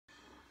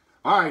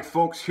All right,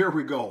 folks, here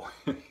we go.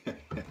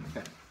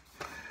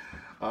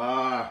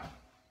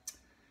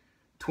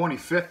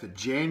 25th of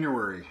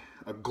January,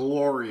 a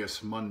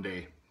glorious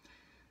Monday.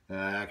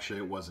 Actually,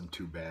 it wasn't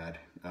too bad.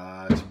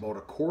 It's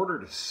about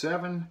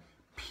 6:45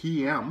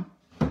 p.m.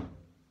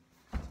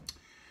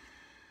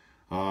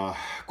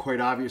 Quite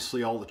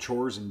obviously, all the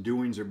chores and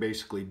doings are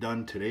basically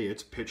done today.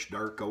 It's pitch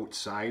dark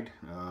outside.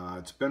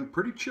 It's been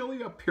pretty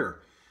chilly up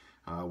here.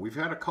 We've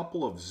had a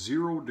couple of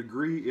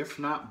 0-degree, if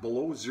not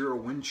below zero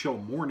wind chill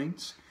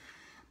mornings,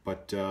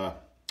 but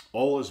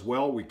all is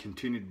well. We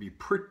continue to be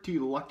pretty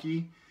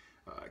lucky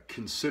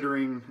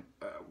considering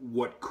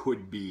what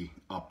could be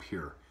up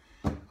here.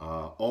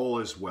 All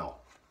is well.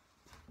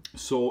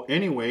 So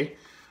anyway,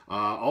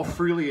 I'll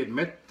freely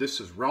admit this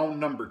is round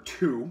number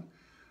two.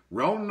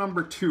 Round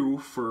number two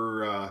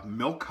for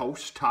Milk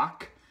House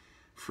Talk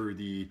for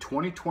the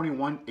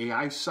 2021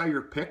 AI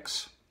sire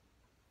picks.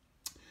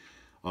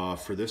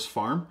 For this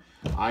farm.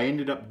 I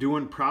ended up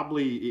doing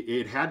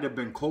it had to have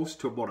been close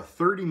to about a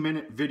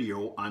 30-minute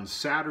video on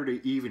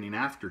Saturday evening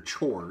after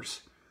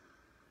chores.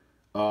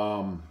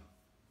 And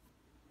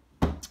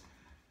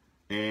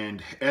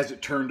as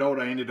it turned out,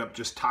 I ended up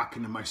just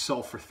talking to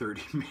myself for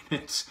 30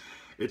 minutes.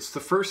 It's the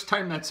first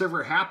time that's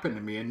ever happened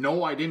to me. And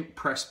no, I didn't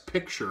press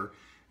picture.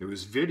 It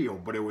was video,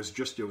 but it was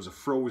a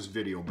froze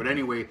video. But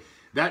anyway,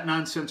 that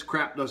nonsense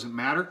crap doesn't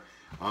matter.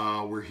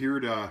 We're here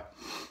to...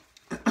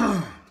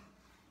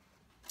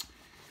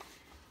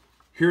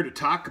 Here to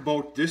talk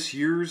about this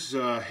year's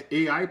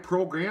AI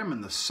program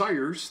and the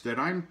sires that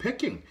I'm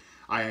picking.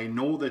 I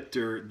know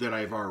that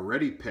I've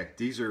already picked.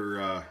 These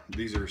are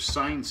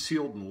signed,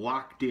 sealed, and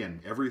locked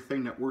in.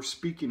 Everything that we're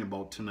speaking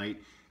about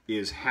tonight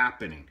is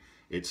happening.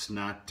 It's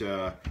not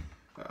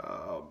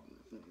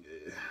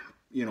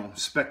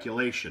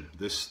speculation.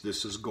 This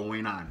is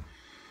going on.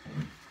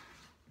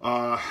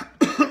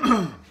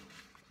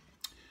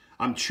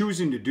 I'm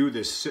choosing to do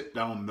this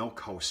sit-down Milk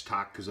House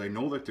Talk because I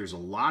know that there's a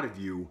lot of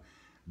you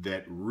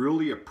that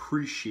really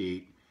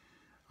appreciate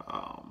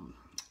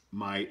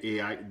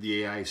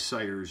the AI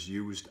sires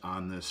used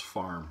on this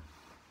farm.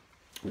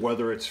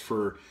 Whether it's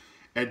for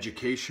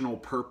educational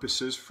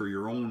purposes, for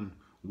your own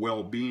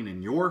well-being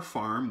in your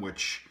farm,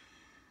 which,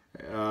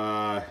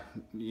 I'd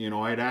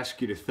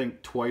ask you to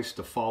think twice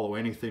to follow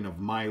anything of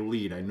my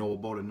lead. I know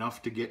about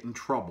enough to get in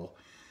trouble.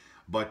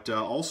 But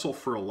also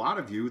for a lot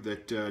of you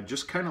that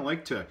just kind of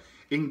like to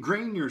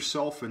ingrain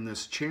yourself in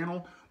this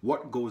channel,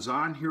 what goes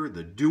on here,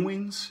 the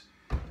doings,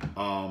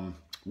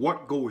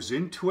 what goes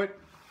into it,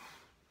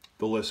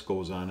 the list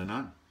goes on and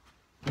on.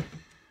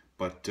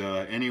 But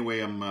anyway,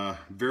 I'm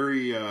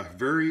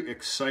very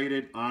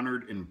excited,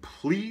 honored, and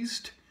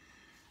pleased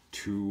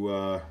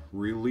to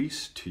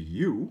release to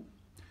you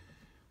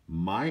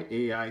my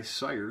AI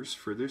sires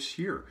for this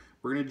year.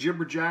 We're going to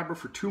jibber jabber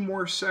for 2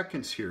 more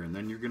seconds here, and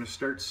then you're going to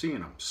start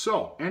seeing them.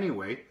 So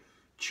anyway,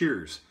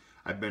 cheers.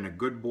 I've been a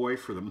good boy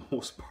for the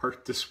most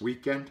part this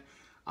weekend.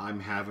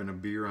 I'm having a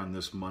beer on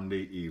this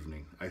Monday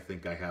evening. I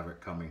think I have it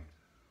coming.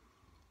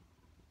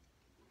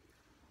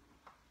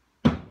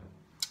 I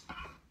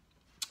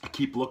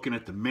keep looking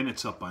at the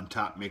minutes up on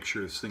top, make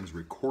sure this thing's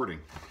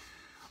recording.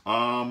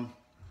 You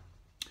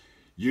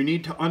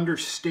need to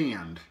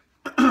understand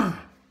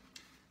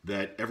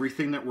that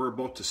everything that we're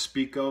about to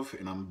speak of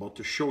and I'm about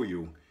to show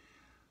you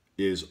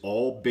is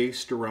all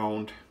based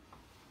around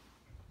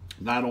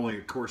not only,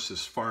 of course,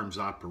 this farm's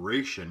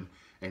operation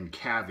and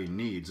calving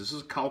needs. This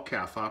is a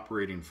cow-calf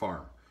operating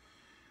farm.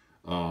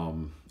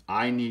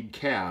 I need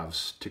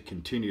calves to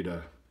continue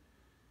to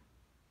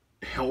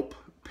help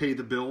pay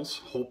the bills,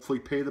 hopefully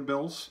pay the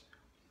bills.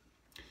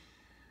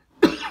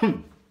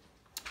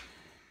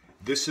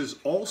 This is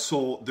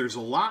also, there's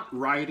a lot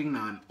riding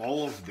on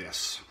all of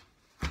this.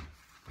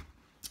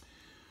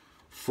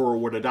 For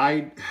what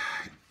I've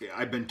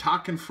been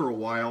talking for a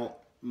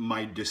while,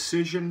 my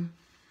decision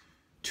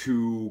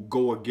to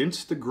go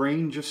against the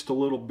grain just a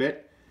little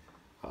bit.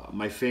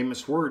 My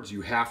famous words,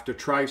 you have to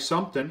try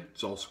something.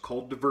 It's also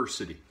called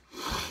diversity.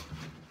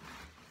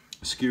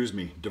 Excuse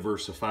me,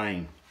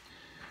 diversifying.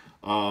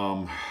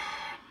 I'm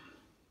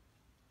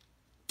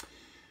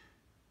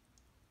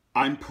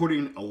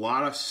putting a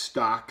lot of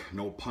stock,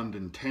 no pun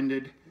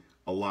intended,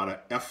 a lot of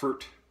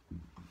effort,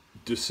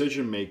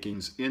 decision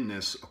makings in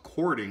this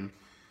according.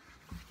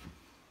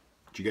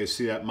 Did you guys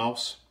see that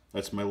mouse?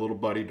 That's my little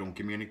buddy. Don't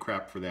give me any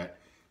crap for that.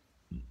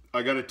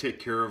 I got to take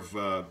care of...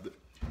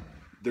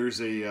 There's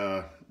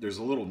a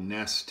little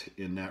nest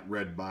in that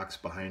red box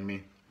behind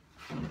me.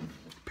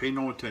 Pay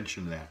no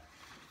attention to that.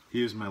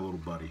 He is my little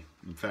buddy.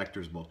 In fact,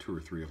 there's about 2 or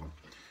 3 of them.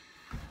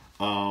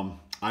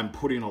 I'm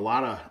putting a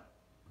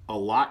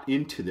lot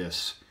into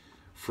this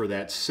for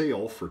that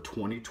sale for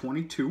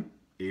 2022,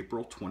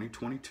 April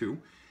 2022,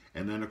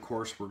 and then of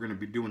course we're going to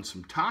be doing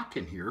some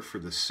talking here for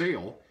the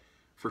sale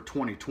for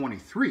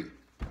 2023.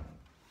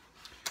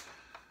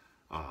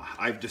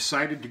 I've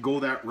decided to go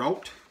that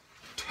route,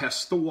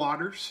 test the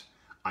waters.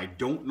 I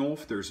don't know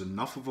if there's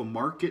enough of a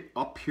market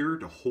up here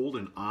to hold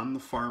an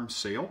on-the-farm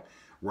sale.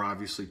 We're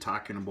obviously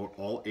talking about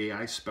all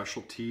AI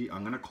specialty.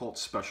 I'm going to call it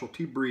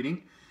specialty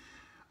breeding.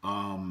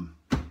 Right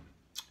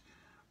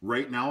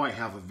now I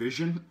have a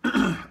vision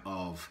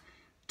of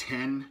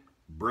 10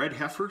 bred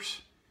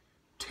heifers,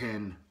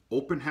 10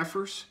 open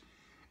heifers,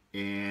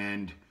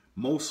 and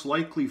most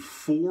likely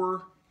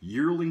 4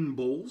 yearling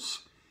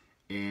bulls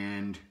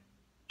and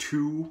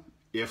 2,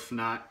 if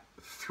not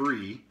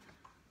 3,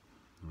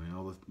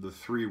 well, the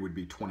 3 would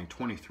be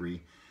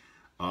 2023,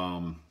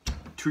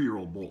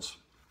 2-year-old bulls.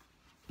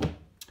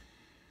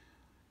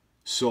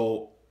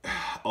 So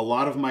a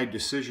lot of my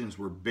decisions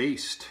were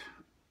based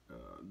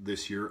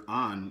this year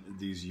on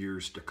these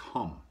years to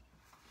come.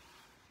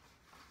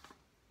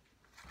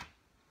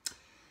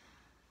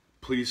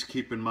 Please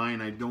keep in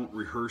mind I don't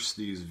rehearse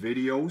these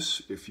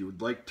videos. If you would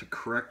like to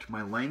correct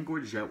my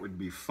language, that would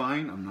be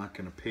fine. I'm not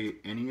going to pay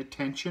any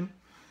attention.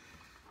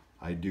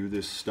 I do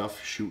this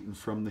stuff shooting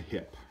from the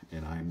hip,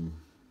 and I'm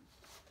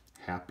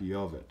happy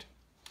of it.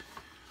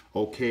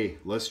 Okay,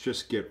 let's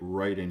just get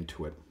right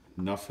into it.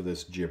 Enough of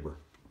this gibber.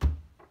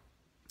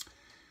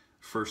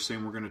 First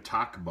thing we're going to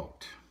talk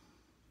about.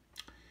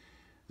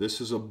 This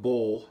is a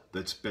bull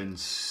that's been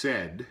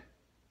said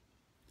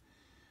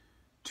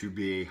to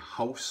be a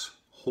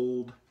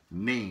household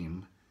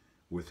name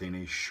within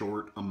a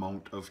short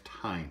amount of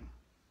time.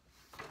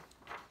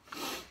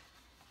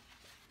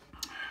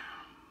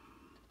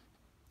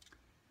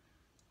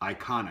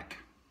 Iconic.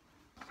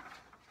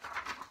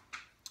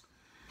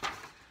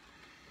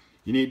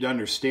 You need to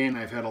understand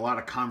I've had a lot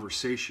of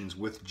conversations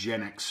with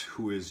Gen X,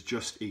 who is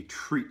just a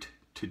treat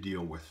to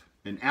deal with.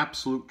 An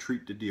absolute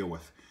treat to deal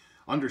with.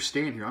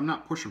 Understand here, I'm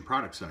not pushing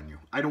products on you.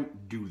 I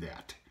don't do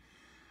that.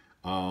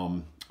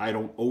 I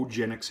don't owe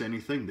Gen X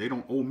anything. They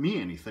don't owe me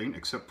anything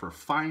except for a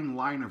fine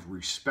line of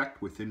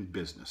respect within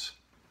business.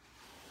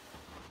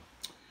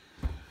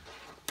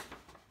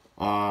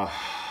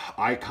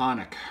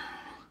 Iconic.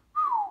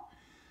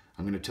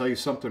 I'm going to tell you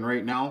something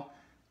right now.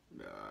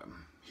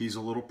 He's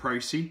a little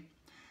pricey.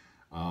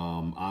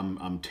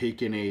 I'm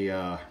taking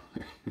a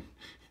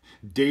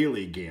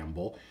daily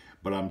gamble,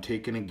 but I'm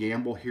taking a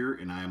gamble here,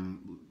 and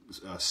I'm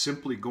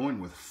simply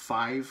going with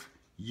 5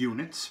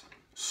 units,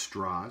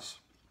 straws,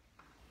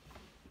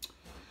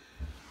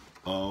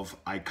 of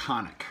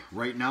Iconic.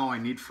 Right now, I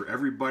need for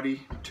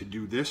everybody to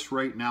do this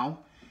right now,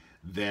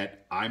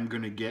 that I'm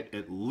going to get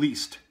at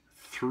least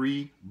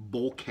 3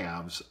 bull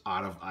calves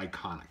out of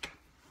Iconic.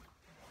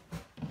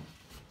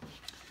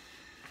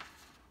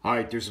 All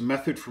right, there's a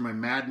method for my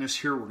madness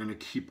here. We're going to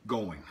keep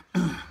going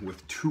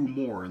with 2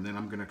 more, and then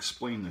I'm going to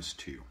explain this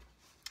to you.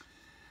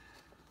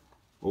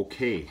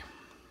 Okay,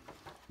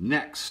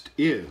 next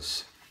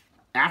is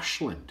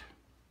Ashland.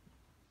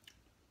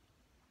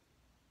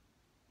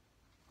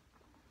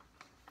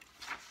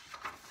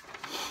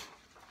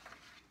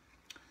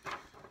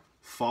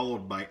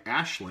 Followed by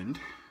Ashland,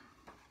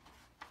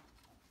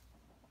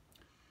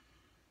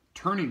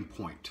 Turning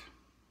Point.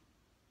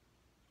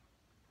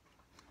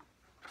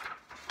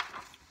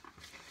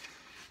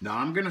 Now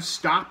I'm going to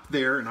stop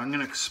there, and I'm going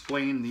to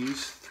explain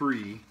these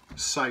 3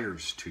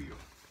 sires to you.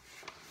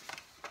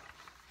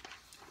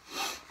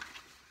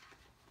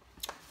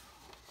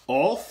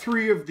 All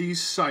 3 of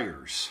these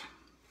sires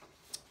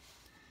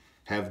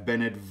have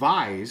been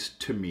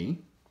advised to me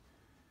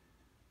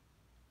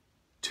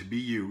to be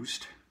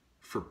used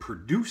for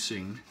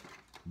producing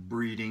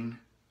breeding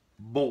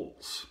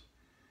bulls.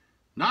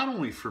 Not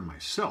only for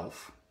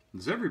myself,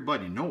 as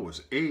everybody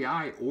knows,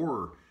 AI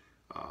or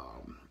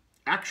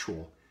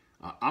actual,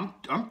 I'm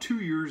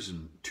 2 years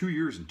and 2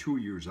 years and 2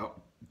 years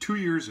out, 2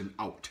 years and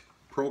out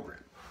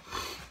program.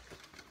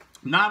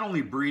 Not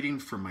only breeding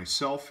for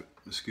myself,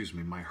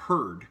 my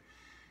herd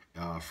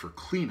for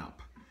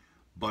cleanup,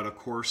 but of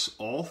course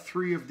all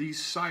 3 of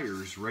these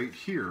sires right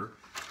here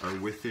are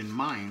within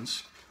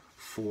mines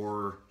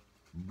for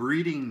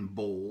breeding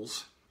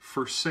bulls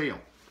for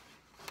sale.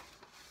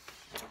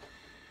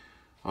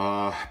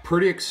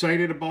 Pretty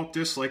excited about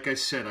this. Like I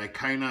said,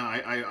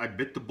 I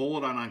bit the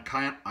bullet on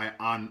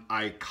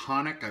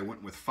Iconic. I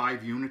went with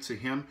 5 units of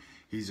him.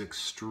 He's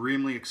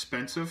extremely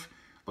expensive.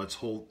 Let's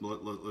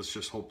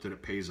just hope that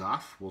it pays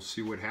off. We'll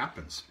see what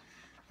happens.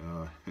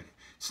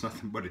 It's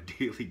nothing but a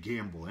daily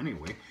gamble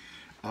anyway.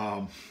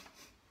 And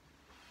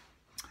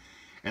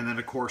then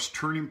of course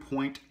Turning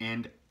Point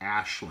and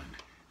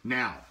Ashland.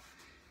 Now,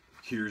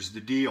 here's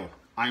the deal.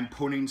 I'm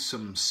putting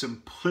some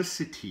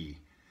simplicity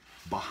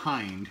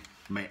behind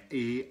my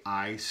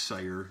AI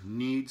sire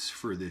needs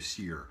for this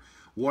year.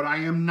 What I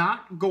am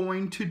not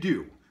going to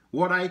do,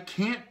 what I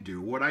can't do,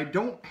 what I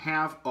don't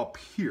have up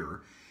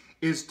here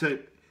is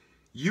to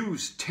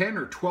use 10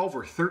 or 12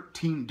 or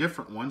 13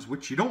 different ones,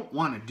 which you don't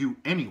want to do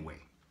anyway.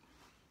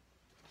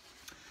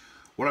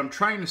 What I'm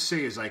trying to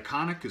say is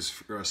Iconic is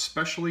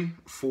especially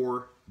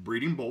for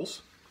breeding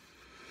bulls.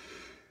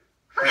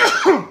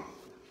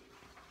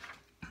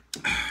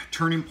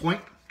 Turning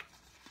Point,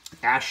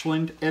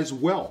 Ashland as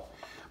well.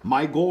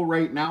 My goal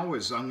right now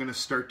is I'm going to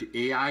start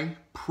the AI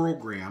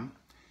program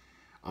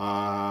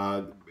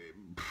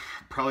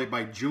probably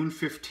by June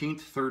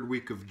 15th, 3rd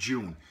week of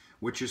June,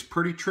 which is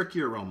pretty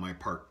tricky around my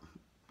part.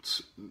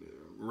 It's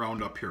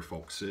around up here,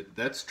 folks.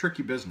 That's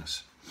tricky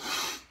business.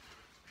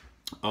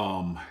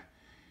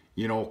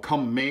 You know,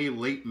 come May,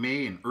 late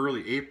May and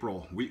early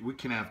April, we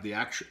can have the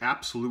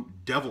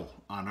absolute devil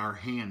on our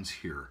hands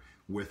here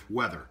with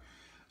weather.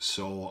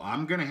 So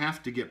I'm going to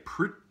have to get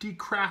pretty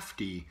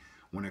crafty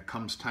when it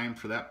comes time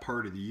for that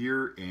part of the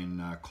year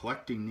and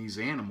collecting these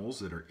animals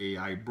that are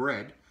AI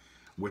bred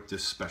with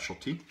this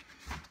specialty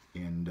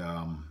and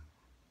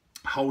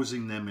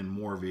housing them in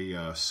more of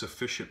a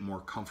sufficient,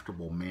 more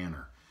comfortable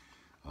manner.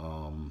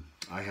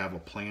 I have a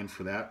plan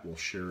for that. We'll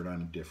share it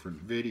on a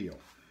different video.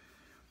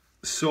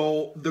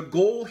 So the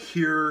goal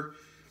here,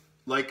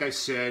 like I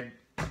said,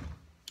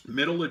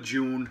 middle of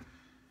June,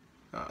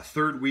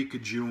 third week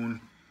of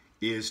June,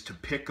 is to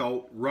pick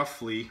out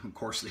roughly, of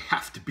course they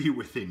have to be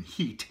within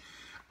heat,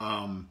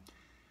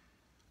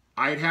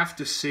 I'd have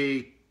to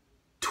say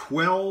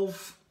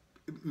 12,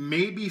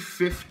 maybe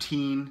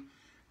 15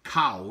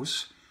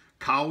 cows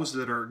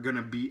that are going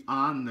to be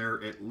on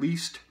their at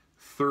least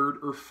third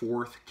or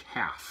fourth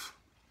calf.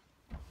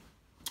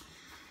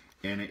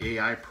 And an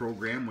AI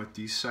program with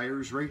these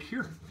sires right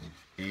here.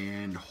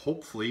 And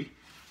hopefully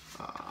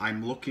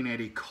I'm looking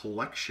at a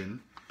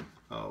collection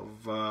of,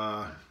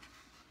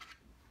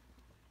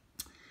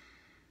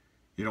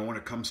 you know, when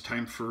it comes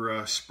time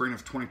for spring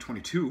of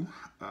 2022,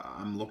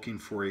 I'm looking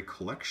for a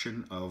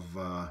collection of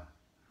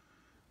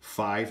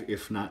 5,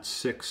 if not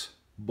 6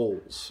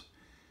 bulls.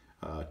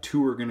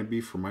 2 are going to be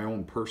for my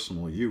own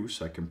personal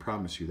use. I can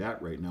promise you that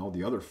right now.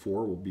 The other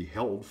 4 will be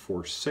held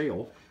for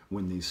sale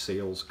when these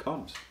sales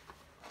comes.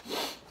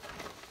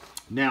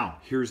 Now,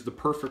 here's the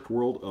perfect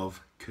world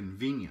of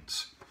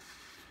convenience.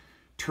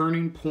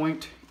 Turning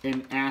Point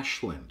and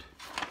Ashland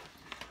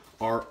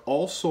are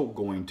also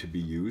going to be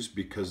used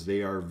because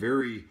they are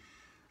very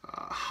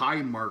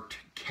high-marked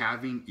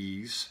calving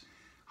ease,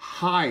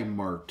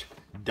 high-marked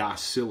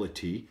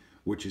docility,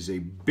 which is a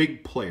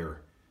big player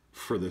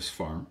for this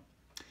farm,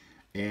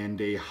 and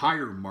a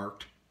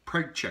higher-marked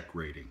preg check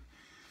rating.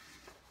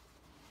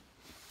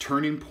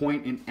 Turning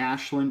Point and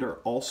Ashland are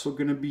also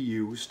going to be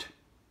used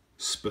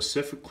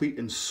specifically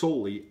and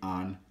solely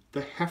on the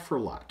heifer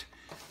lot.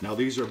 Now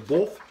these are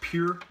both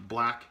pure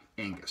black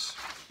Angus.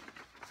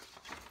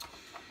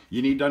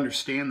 You need to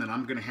understand that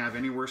I'm going to have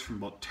anywhere from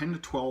about 10 to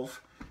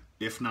 12,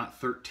 if not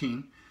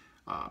 13,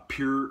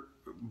 pure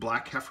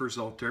black heifers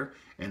out there.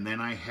 And then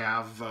I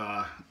have,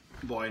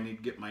 well, I need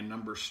to get my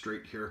numbers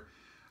straight here.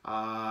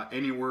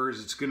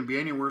 It's going to be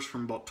anywhere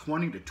from about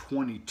 20 to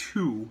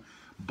 22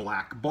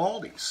 black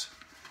baldies.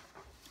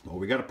 Well,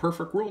 we got a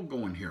perfect world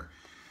going here.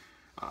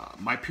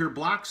 My pure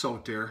blacks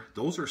out there,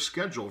 those are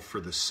scheduled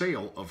for the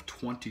sale of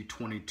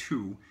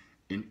 2022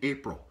 in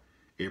April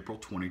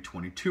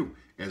 2022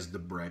 as the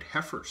bred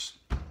heifers.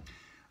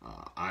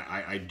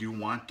 I do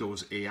want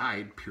those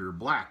AI'd pure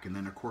black, and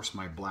then of course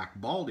my black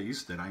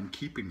baldies that I'm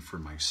keeping for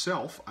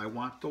myself, I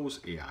want those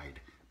AI'd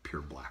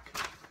pure black.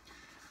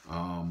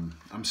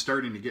 I'm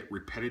starting to get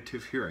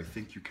repetitive here. I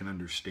think you can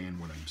understand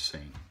what I'm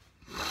saying.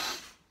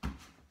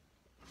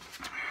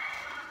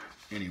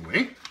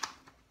 Anyway,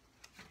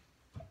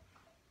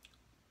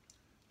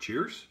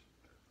 cheers.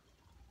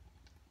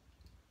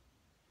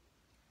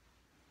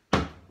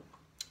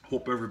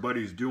 Hope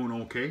everybody's doing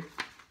okay.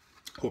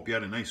 Hope you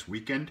had a nice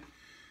weekend.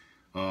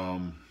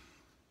 I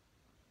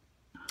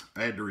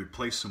had to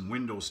replace some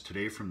windows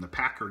today from the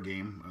Packer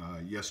game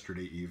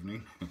yesterday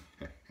evening.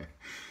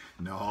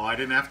 No, I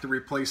didn't have to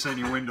replace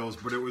any windows,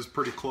 but it was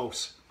pretty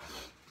close.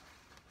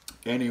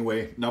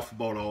 Anyway, enough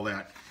about all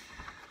that.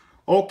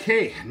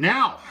 Okay,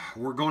 now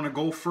we're going to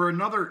go for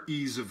another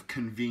ease of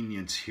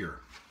convenience here.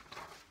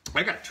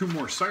 I got 2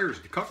 more sires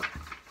to cover.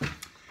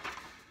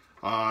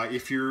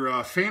 If you're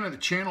a fan of the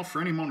channel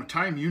for any amount of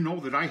time, you know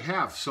that I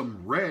have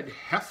some red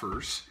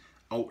heifers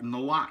out in the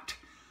lot.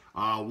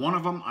 One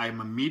of them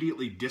I'm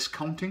immediately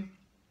discounting.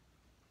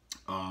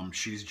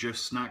 She's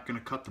just not going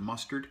to cut the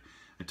mustard.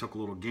 I took a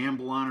little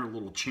gamble on her, a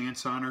little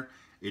chance on her.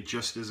 It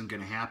just isn't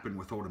going to happen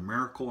without a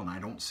miracle, and I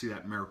don't see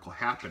that miracle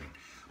happening.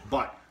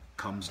 But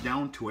comes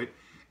down to it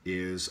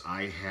is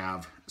I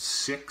have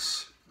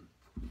 6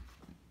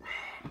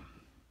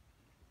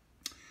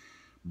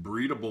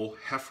 breedable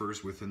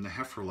heifers within the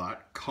heifer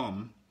lot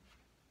come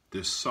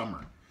this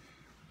summer.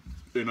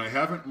 And I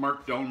haven't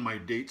marked down my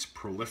dates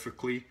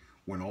prolifically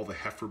when all the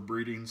heifer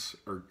breedings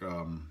or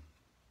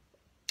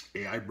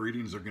AI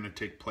breedings are going to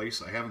take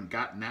place. I haven't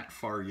gotten that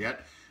far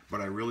yet, but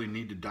I really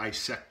need to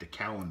dissect the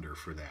calendar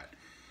for that.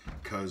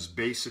 Because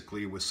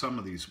basically with some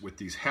of these, with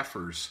these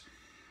heifers,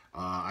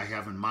 I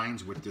have in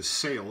mind with this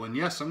sale, and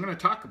yes, I'm going to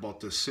talk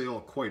about this sale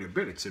quite a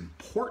bit. It's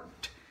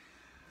important.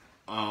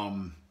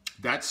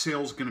 That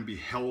sale is going to be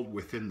held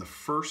within the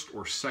 1st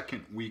or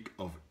 2nd week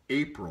of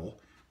April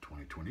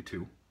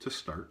 2022 to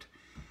start.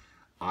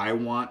 I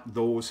want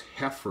those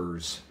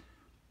heifers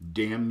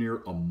damn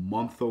near a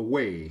month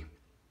away,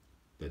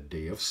 the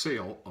day of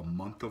sale, a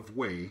month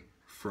away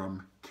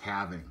from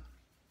calving.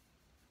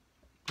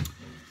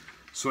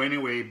 So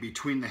anyway,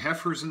 between the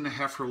heifers and the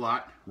heifer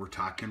lot, we're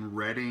talking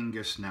red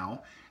Angus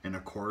now. And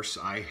of course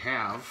I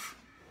have,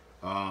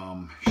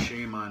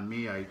 shame on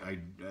me,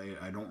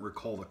 I don't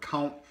recall the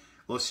count.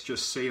 Let's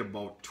just say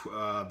about,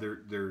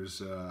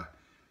 there's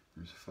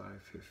There's 5,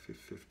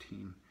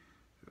 15.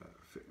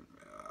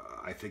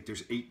 I think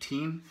there's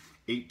 18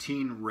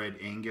 red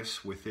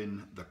Angus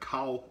within the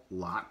cow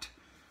lot.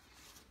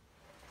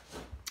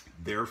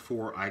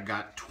 Therefore, I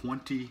got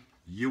 20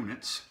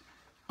 units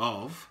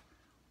of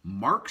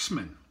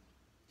Marksman.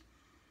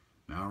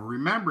 Now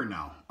remember,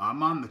 now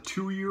I'm on the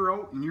 2-year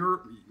out and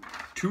you're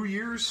 2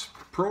 years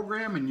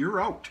program and you're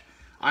out.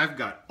 I've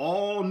got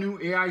all new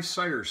AI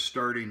sires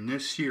starting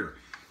this year,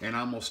 and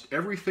almost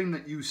everything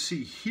that you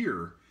see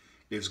here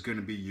is going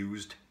to be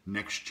used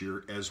next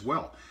year as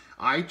well.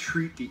 I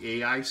treat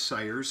the AI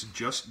sires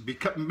just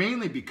because,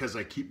 mainly because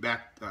I keep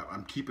back,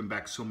 I'm keeping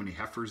back so many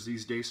heifers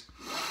these days.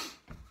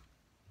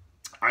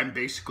 I'm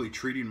basically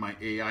treating my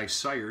AI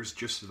sires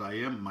just as I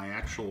am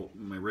my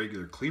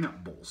regular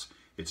cleanup bulls.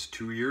 It's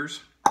 2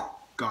 years,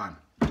 gone,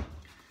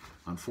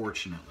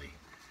 unfortunately.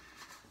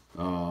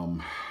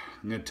 I'm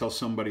going to tell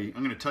somebody,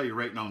 I'm going to tell you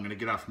right now, I'm going to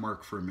get off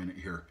Mark for a minute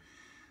here.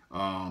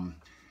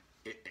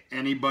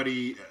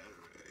 Anybody,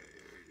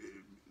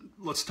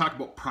 let's talk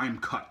about prime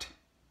cut.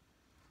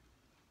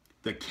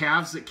 The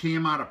calves that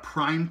came out of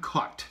prime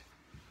cut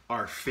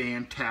are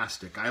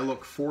fantastic. I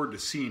look forward to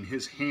seeing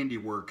his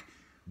handiwork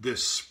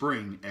this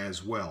spring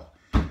as well.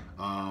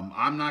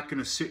 I'm not going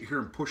to sit here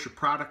and push a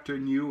product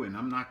on you, and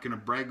I'm not going to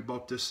brag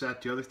about this,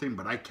 that, the other thing,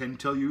 but I can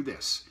tell you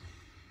this.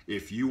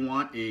 If you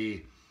want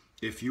a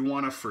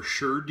for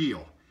sure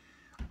deal,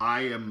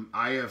 I'm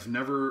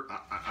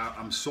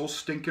so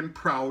stinking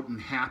proud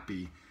and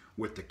happy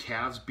with the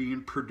calves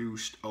being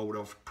produced out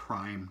of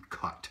prime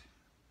cut.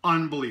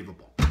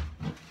 Unbelievable.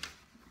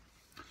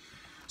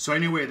 So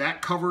anyway,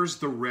 that covers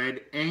the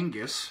red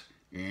Angus,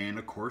 and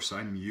of course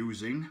I'm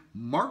using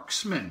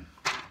Marksman.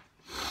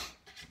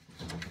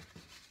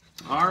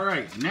 All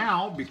right,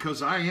 now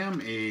because I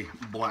am a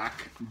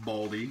black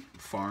baldy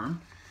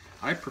farm,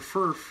 I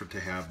prefer to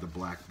have the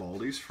black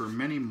baldies for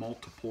many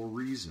multiple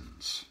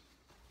reasons.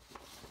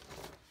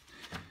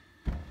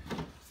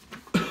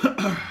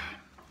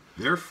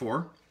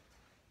 Therefore,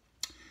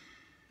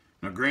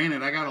 now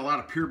granted, I got a lot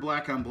of pure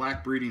black on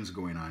black breedings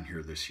going on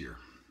here this year,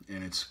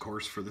 and it's of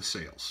course for the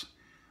sales,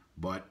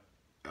 but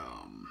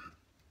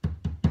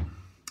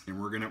and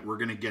we're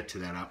gonna get to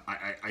that.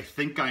 I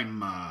think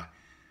I'm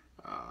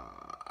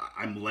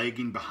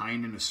lagging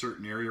behind in a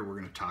certain area. We're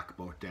gonna talk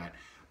about that.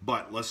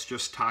 But let's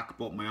just talk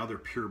about my other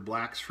pure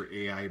blacks for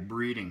AI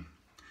breeding.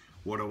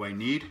 What do I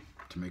need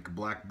to make a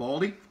black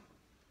baldy?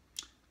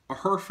 A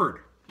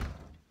Hereford.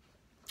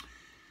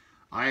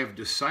 I have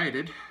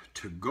decided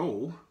to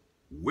go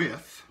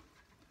with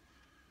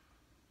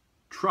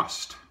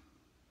Trust.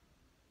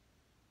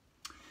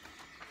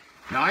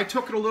 Now I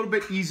took it a little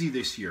bit easy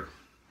this year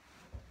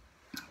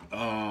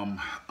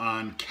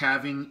on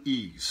calving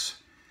ease.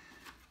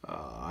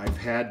 I've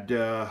had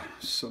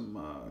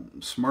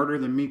some smarter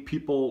than me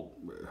people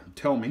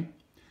tell me,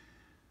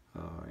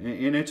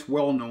 and it's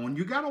well known,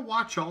 you got to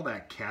watch all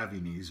that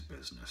calving ease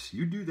business.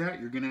 You do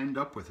that, you're going to end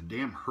up with a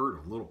damn herd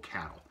of little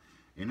cattle,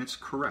 and it's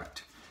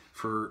correct.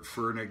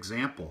 For an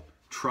example,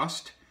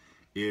 Trust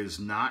is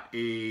not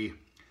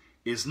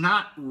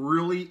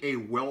really a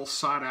well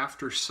sought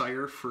after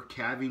sire for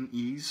calving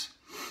ease.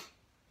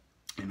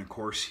 And of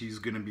course, he's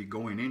going to be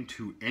going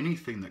into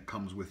anything that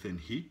comes within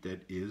heat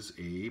that is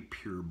a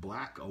pure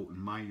black out in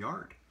my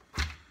yard.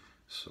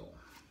 So,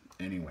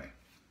 anyway.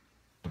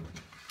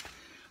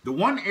 The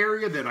one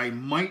area that I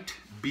might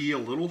be a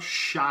little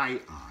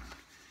shy on,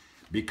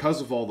 because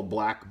of all the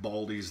black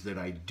baldies that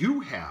I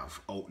do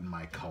have out in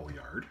my cow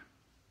yard,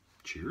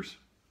 cheers,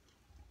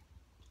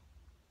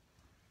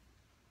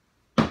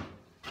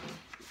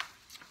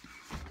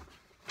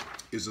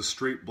 is a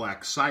straight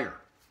black sire.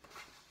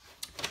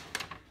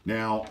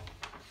 Now,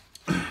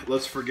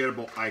 let's forget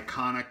about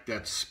Iconic,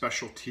 that's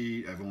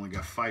specialty. I've only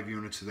got 5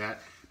 units of that.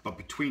 But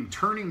between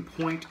Turning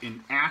Point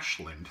and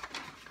Ashland,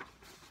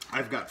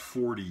 I've got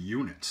 40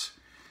 units.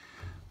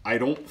 I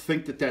don't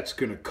think that that's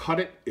going to cut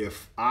it.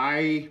 If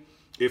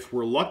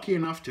we're lucky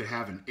enough to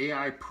have an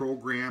AI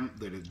program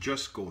that it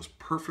just goes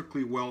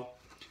perfectly well,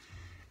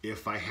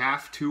 if I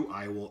have to,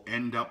 I will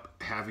end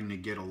up having to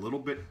get a little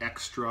bit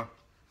extra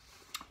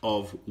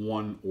of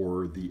one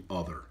or the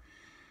other.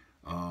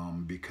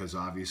 Because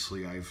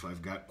obviously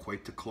I've got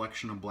quite the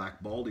collection of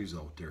black baldies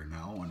out there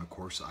now, and of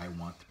course I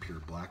want the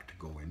pure black to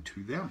go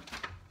into them.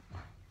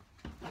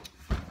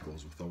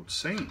 Goes without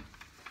saying.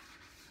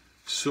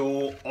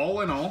 So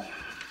all in all,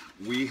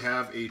 we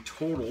have a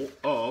total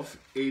of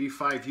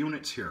 85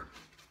 units here.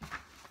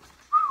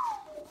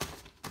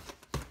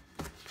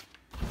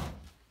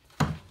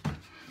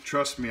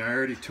 Trust me, I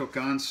already took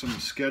on some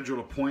scheduled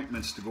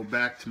appointments to go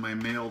back to my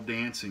male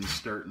dancing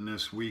starting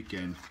this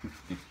weekend.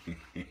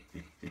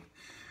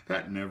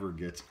 That never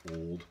gets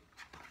old.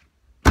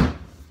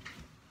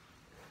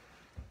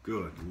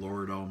 Good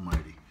Lord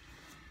Almighty.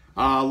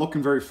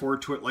 Looking very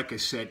forward to it. Like I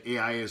said,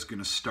 AI is going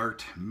to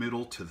start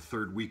middle to the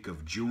 3rd week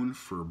of June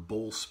for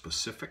bull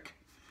specific.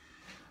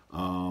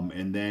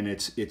 And then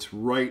it's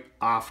right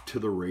off to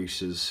the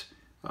races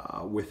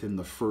within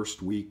the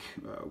first week,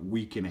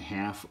 week and a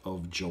half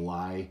of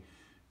July.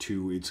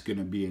 It's going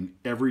to be an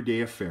everyday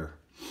affair.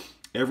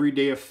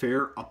 everyday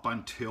affair up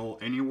until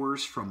anywhere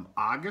from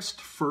August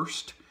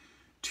 1st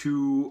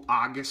to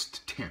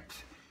August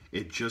 10th.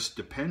 It just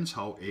depends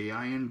how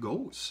AIN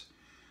goes.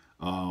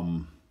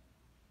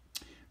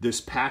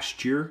 This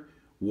past year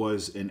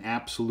was an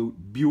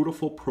absolute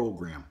beautiful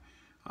program.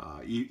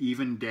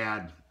 Even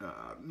Dad,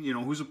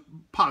 who's a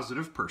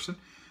positive person,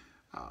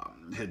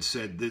 had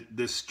said that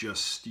this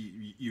just,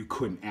 you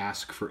couldn't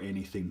ask for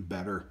anything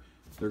better.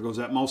 There goes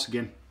that mouse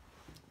again.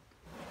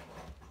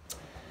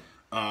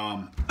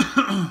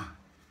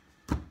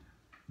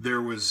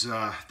 There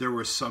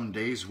was some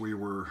days we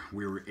were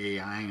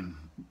AIing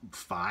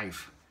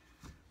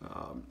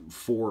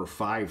 4 or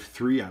 5,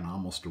 3 on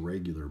almost a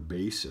regular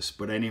basis.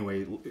 But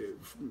anyway,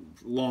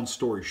 long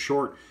story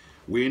short,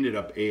 we ended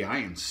up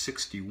AIing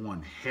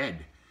 61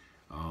 head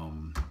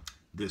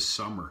this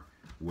summer,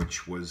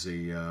 which was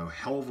a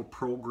hell of a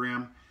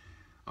program.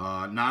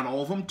 Not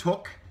all of them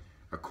took.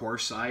 Of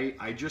course,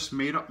 I just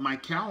made up my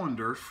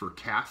calendar for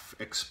calf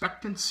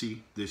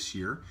expectancy this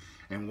year.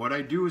 And what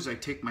I do is I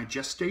take my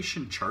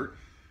gestation chart,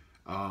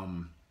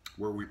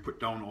 where we put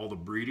down all the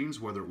breedings,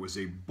 whether it was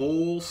a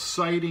bull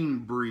sighting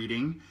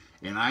breeding,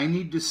 and I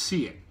need to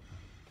see it.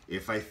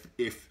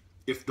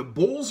 If the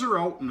bulls are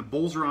out and the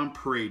bulls are on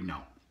parade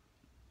now,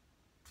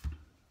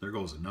 there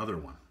goes another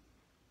one.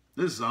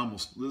 This is a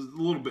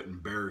little bit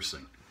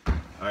embarrassing. All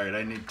right,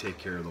 I need to take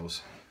care of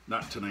those.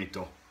 Not tonight,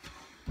 though.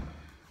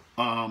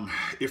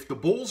 If the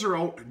bulls are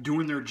out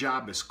doing their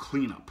job as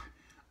cleanup,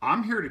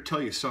 I'm here to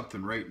tell you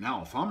something right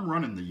now. If I'm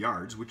running the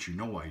yards, which you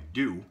know I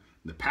do,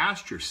 the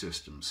pasture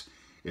systems,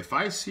 if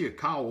I see a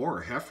cow or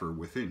a heifer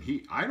within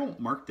heat, I don't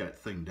mark that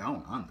thing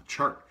down on the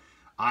chart.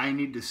 I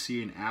need to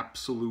see an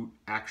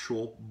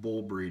actual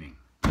bull breeding.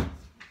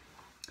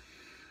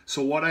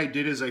 So what I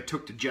did is I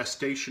took the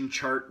gestation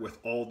chart with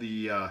all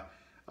the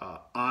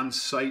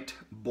on-site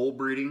bull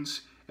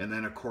breedings, and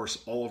then of course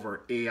all of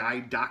our AI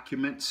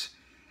documents,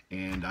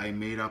 and I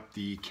made up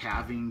the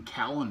calving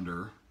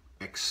calendar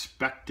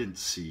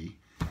expectancy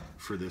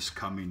for this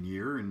coming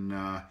year. And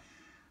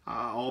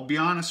I'll be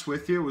honest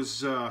with you,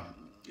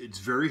 it's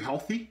very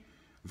healthy,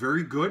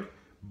 very good,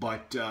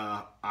 but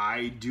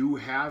I do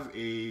have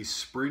a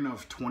spring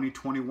of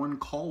 2021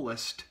 call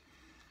list,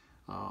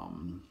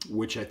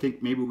 which I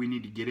think maybe we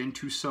need to get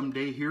into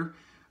someday here.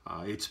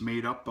 It's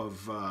made up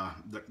of,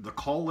 the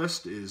call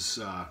list is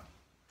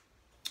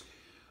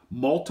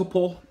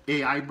multiple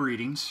AI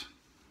breedings,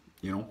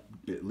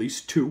 at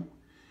least 2,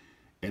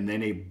 and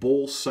then a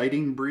bull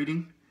sighting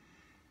breeding.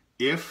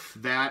 If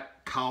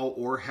that cow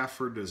or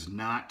heifer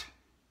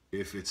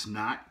if it's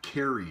not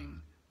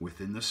carrying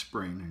within the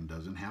spring and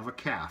doesn't have a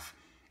calf,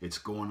 it's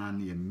going on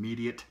the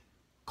immediate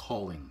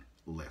calling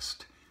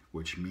list,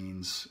 which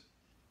means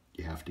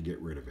you have to get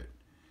rid of it.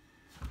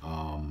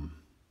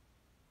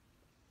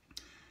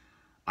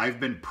 I've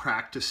been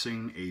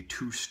practicing a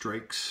 2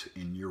 strikes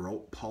and you're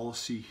out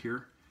policy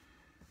here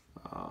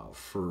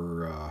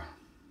for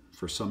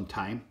some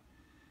time,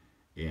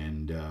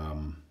 and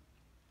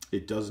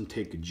it doesn't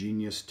take a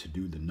genius to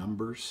do the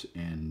numbers,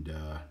 and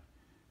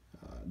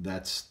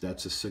that's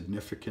a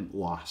significant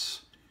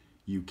loss.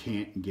 You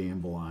can't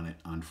gamble on it,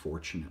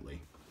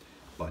 unfortunately.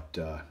 But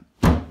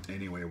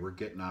anyway, we're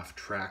getting off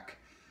track.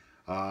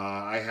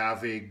 I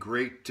have a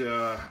great,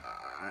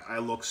 I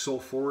look so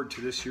forward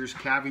to this year's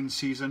calving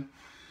season.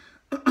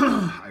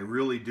 I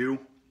really do.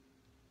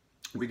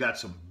 We got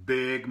some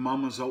big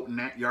mamas out in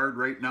that yard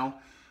right now.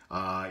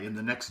 In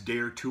the next day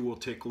or 2, we'll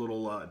take a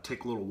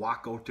little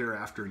walk out there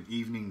after an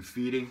evening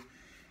feeding,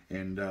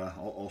 and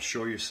I'll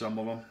show you some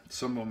of them.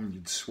 Some of them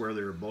you'd swear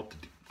they're about to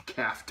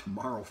calf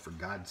tomorrow, for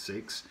God's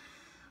sakes,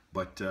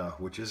 but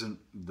which isn't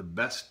the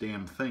best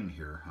damn thing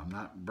here. I'm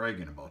not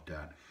bragging about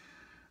that.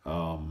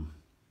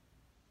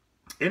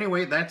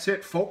 Anyway, that's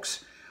it,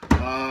 folks.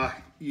 I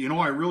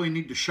really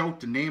need to shout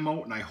the name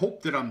out, and I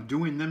hope that I'm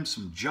doing them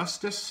some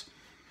justice.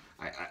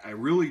 I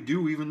really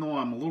do, even though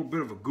I'm a little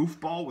bit of a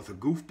goofball with a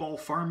goofball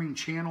farming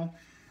channel,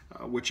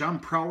 which I'm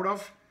proud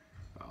of.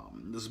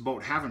 This is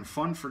about having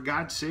fun, for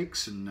God's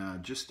sakes,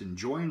 and just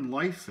enjoying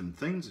life and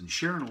things, and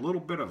sharing a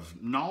little bit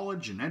of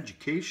knowledge and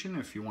education,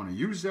 if you want to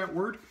use that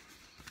word.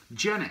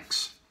 Gen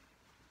X.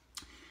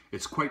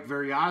 It's quite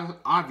very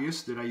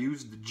obvious that I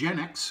use the Gen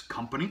X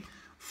company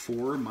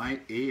for my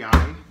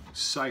AI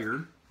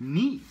sire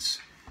needs.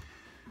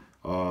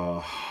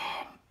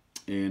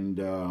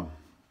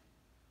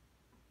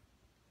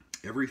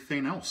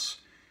 Everything else,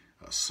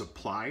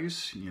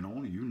 supplies, you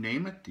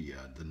name it,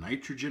 the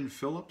nitrogen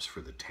fill-ups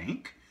for the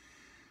tank.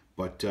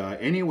 But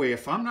anyway,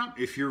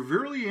 if you're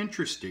really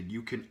interested,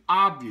 you can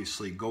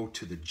obviously go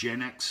to the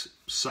Gen X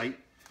site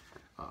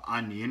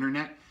on the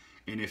internet.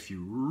 And if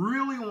you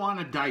really want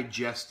to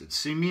digest it,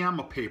 see me, I'm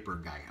a paper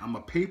guy. I'm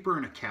a paper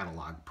and a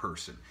catalog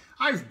person.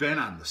 I've been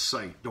on the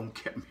site, don't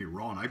get me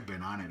wrong. I've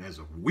been on it as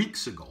of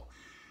weeks ago.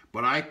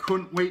 But I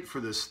couldn't wait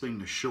for this thing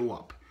to show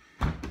up.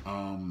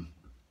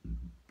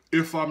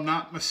 If I'm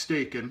not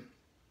mistaken,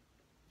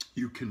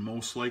 you can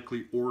most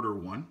likely order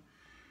one.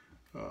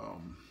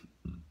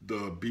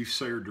 The Beef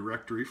Sire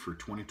Directory for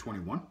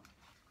 2021.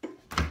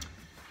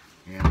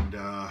 And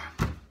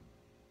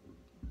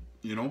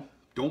you know,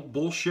 don't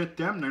bullshit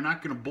them. They're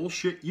not going to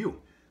bullshit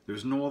you.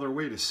 There's no other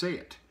way to say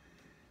it.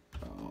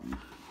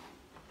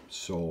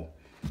 So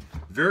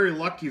very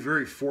lucky,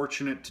 very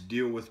fortunate to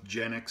deal with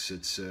Genix.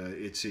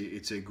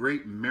 It's a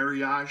great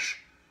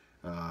marriage.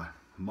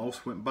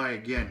 Mouse went by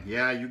again.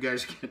 Yeah, you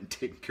guys are getting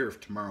taken care of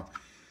tomorrow.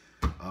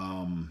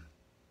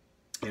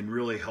 And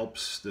really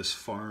helps this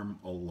farm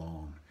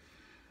along.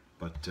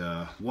 But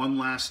one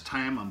last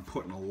time, I'm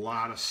putting a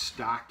lot of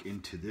stock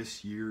into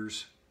this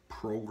year's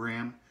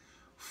program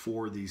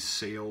for these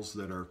sales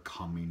that are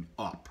coming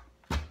up.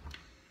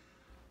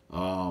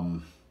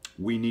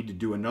 We need to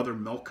do another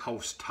milk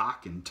house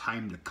talk in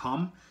time to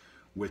come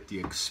with the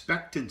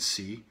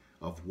expectancy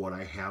of what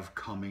I have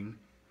coming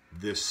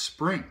this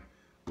spring,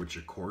 which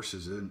of course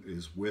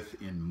is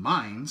within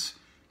minds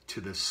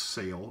to this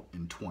sale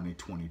in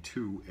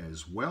 2022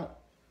 as well.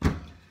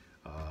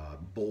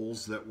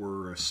 Bulls that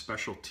were a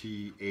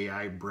specialty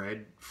AI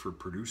bred for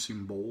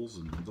producing bulls,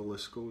 and the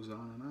list goes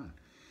on and on.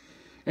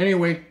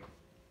 Anyway,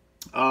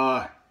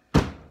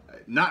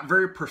 not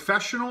very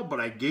professional, but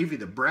I gave you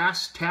the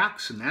brass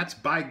tacks, and that's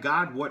by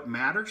God what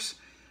matters.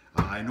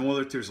 I know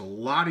that there's a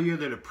lot of you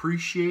that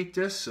appreciate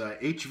this.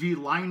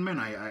 HV lineman,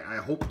 I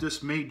hope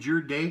this made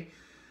your day.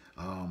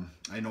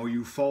 I know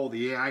you follow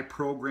the AI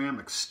program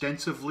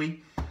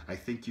extensively. I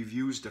think you've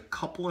used a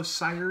couple of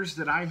sires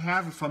that I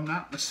have, if I'm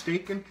not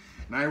mistaken,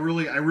 and I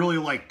really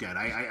like that.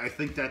 I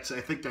think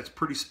that's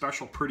pretty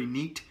special, pretty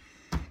neat,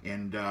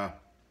 and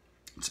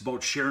it's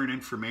about sharing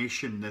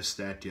information, this,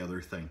 that, the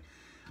other thing.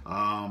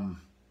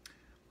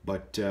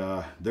 But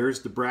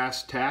there's the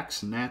brass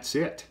tacks, and that's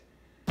it.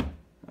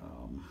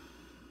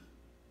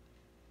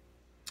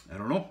 I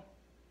don't know.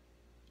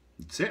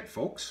 That's it,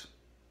 folks.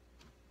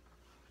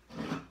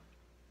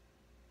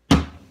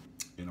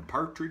 In a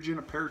partridge in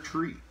a pear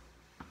tree.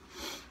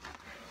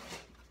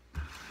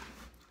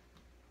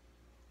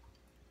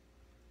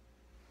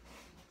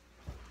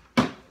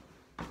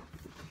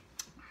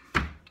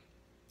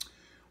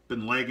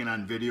 Been lagging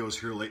on videos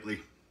here lately.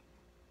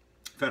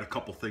 I've had a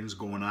couple things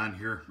going on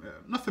here.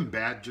 Nothing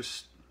bad,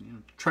 just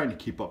trying to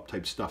keep up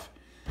type stuff.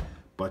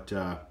 But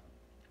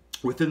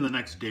within the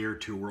next day or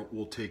two,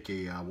 we'll take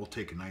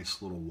a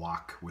nice little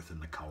walk within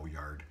the cow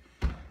yard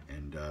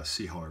and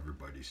see how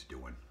everybody's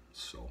doing.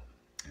 So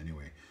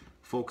anyway,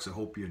 folks, I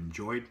hope you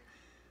enjoyed.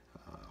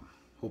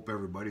 Hope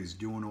everybody's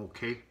doing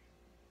okay.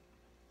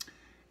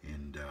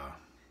 And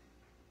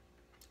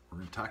we're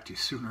going to talk to you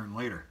sooner and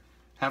later.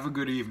 Have a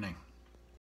good evening.